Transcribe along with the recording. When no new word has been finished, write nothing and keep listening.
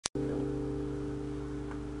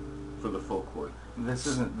for the full chord. This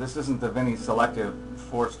isn't the Vinnie selective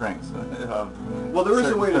 4 strings. Well, there is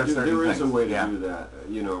a way to do Yeah. do that.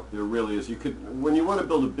 You know, there really is. You could, when you want to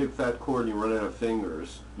build a big fat chord and you run out of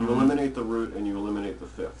fingers, you eliminate the root and you eliminate the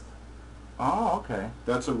fifth. Oh, okay.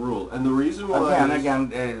 That's a rule. And the reason why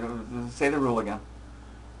say the rule again.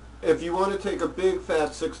 If you want to take a big fat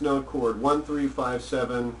 6-note chord, 1, 3, 5,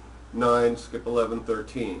 7, 9, skip 11,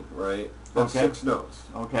 13, right? That's 6 notes.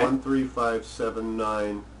 Okay. 1, 3, 5, 7,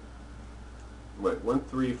 9. Wait, 1,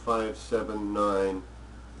 3, 5, 7, 9,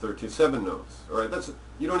 13. 7 notes. All right. That's,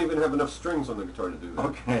 you don't even have enough strings on the guitar to do that.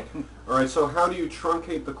 Okay. All right. So how do you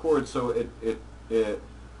truncate the chord so it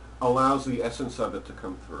allows the essence of it to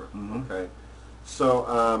come through? Okay. So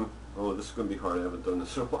oh, this is going to be hard. I haven't done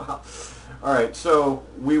this in a while. All right. So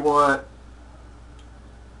we want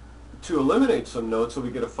to eliminate some notes so we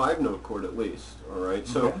get a 5-note chord at least. All right.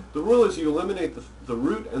 So the rule is you eliminate the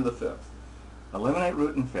root and the fifth. Eliminate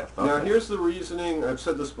root and fifth. Okay. Now here's the reasoning. I've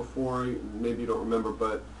said this before. Maybe you don't remember,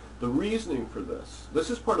 but the reasoning for this. This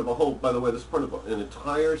is part of a whole. By the way, this is part of an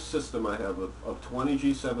entire system I have of 20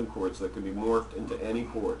 G7 chords that can be morphed into any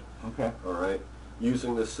chord. Okay. All right.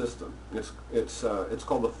 Using this system, it's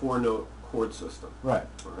called the 4-note chord system. Right.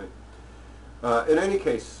 All right. In any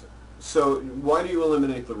case, so why do you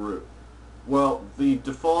eliminate the root? Well, the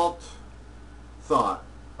default thought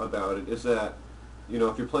about it is that, you know,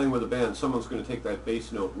 if you're playing with a band, someone's going to take that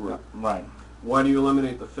bass note root. Right. Why do you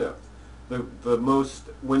eliminate the fifth? The most,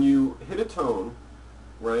 when you hit a tone,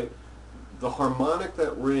 right, the harmonic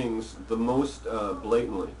that rings the most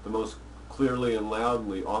blatantly, the most clearly and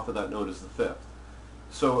loudly off of that note is the fifth.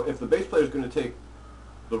 So if the bass player is going to take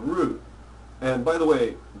the root, and by the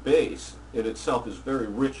way, bass in itself is very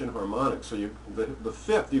rich in harmonics, so the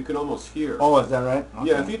fifth you can almost hear. Oh, is that right? Okay.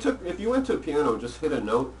 Yeah, if you went to a piano and just hit a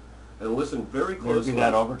note and listen very closely, there'd be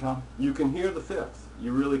that overtone? you can hear the fifth.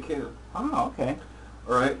 You really can. Oh, okay.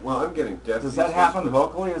 All right. Well, I'm getting deaf. Does that happen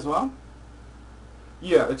vocally as well?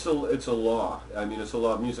 Yeah, it's a law. I mean, it's a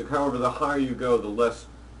law of music. However, the higher you go, the less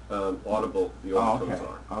audible the overtones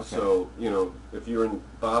are. Okay. So, you know, if you're in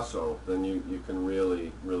basso, then you can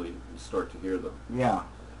really start to hear them. Yeah.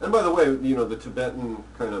 And by the way, you know, the Tibetan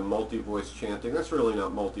kind of multi-voice chanting, that's really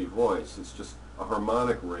not multi-voice. It's just a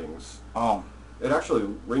harmonic rings. Oh. It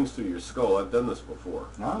actually rings through your skull. I've done this before.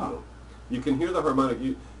 Oh. You know. You can hear the harmonic.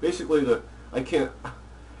 Basically,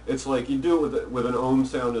 it's like you do it with an ohm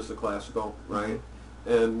sound as the classical, right?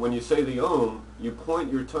 And when you say the ohm, you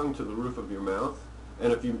point your tongue to the roof of your mouth,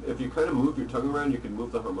 and if you kind of move your tongue around, you can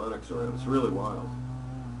move the harmonics around. It's really wild.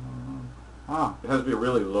 Ah. It has to be a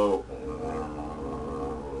really low.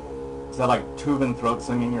 Is that like tube and throat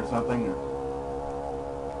singing or something? Or?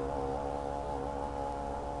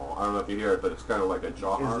 I don't know if you hear it, but it's kind of like a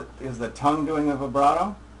jaw harp. Is the tongue doing the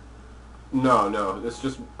vibrato? No. It's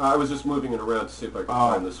just I was just moving it around to see if I could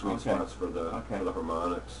find the sweet spots for the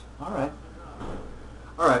harmonics. All right.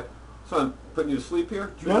 All right. So I'm putting you to sleep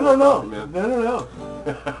here? No.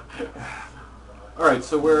 All right.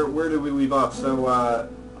 So where did we leave off? So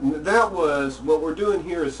that was what we're doing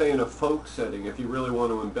here is saying a folk setting. If you really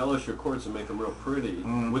want to embellish your chords and make them real pretty,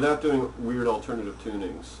 without doing weird alternative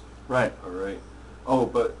tunings. Right. All right. Oh,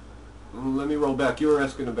 but let me roll back. You were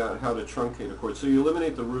asking about how to truncate a chord. So you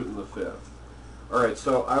eliminate the root and the fifth. All right,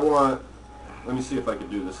 so let me see if I can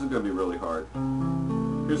do this. This is going to be really hard.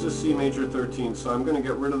 Here's a C major 13, so I'm going to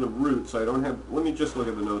get rid of the root, so I don't have, let me just look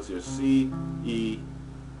at the notes here. C, E,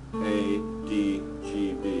 A, D,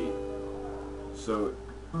 G, B. So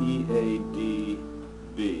E, A, D,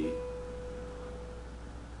 B.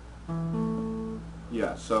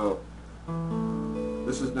 Yeah, so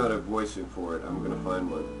this is not a voicing for it. I'm going to find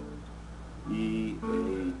one. E,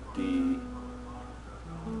 A, D,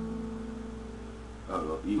 I don't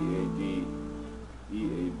know, E, A, D, E,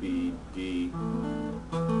 A, B, D.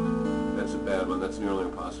 That's a bad one. That's nearly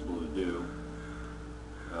impossible to do.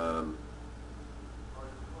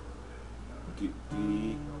 D,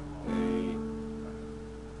 A,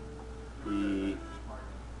 E,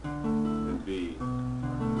 and B.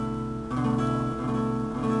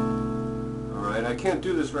 Alright, I can't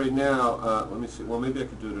do this right now. Let me see. Well, maybe I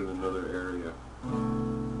could do it in another area.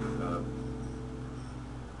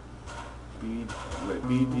 B,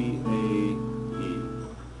 D, A, E.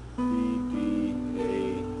 B, D, A.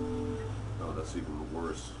 Oh, that's even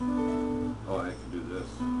worse. Oh, I can do this.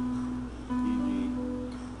 B, D.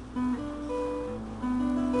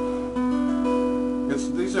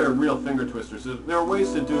 These are real finger twisters. There are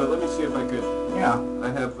ways to do it. Let me see if I could. Yeah. I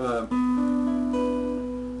have.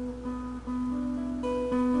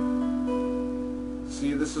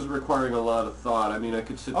 See, this is requiring a lot of thought. I mean, I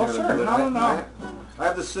could sit there and do it. No. I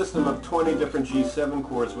have the system of 20 different G7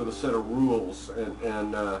 chords with a set of rules,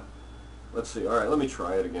 and let's see. All right, let me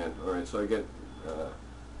try it again. All right, so I get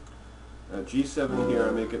G7 here. I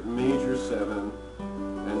make it major 7,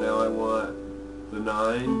 and now I want the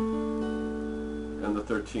 9 and the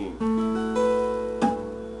 13.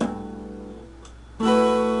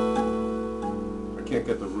 I can't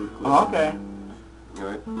get the root clear. Oh, okay. All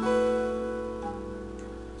right.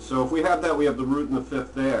 So if we have that, we have the root and the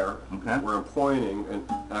fifth there, Okay. where I'm pointing and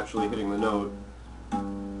actually hitting the note.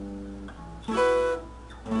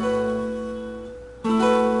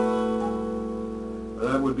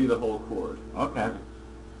 That would be the whole chord. Okay.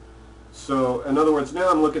 So, in other words, now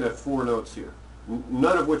I'm looking at 4 notes here,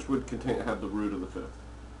 none of which would have the root of the fifth.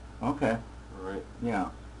 Okay. All right. Yeah.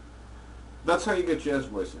 That's how you get jazz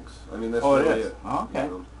voicings. I mean, that's Oh, it really is. it. Okay.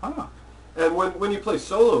 You know? Huh. And when you play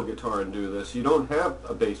solo guitar and do this, you don't have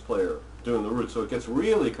a bass player doing the root, so it gets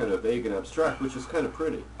really kind of vague and abstract, which is kind of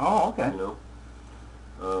pretty. Oh, okay. You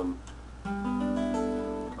know.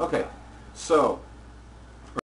 Okay, so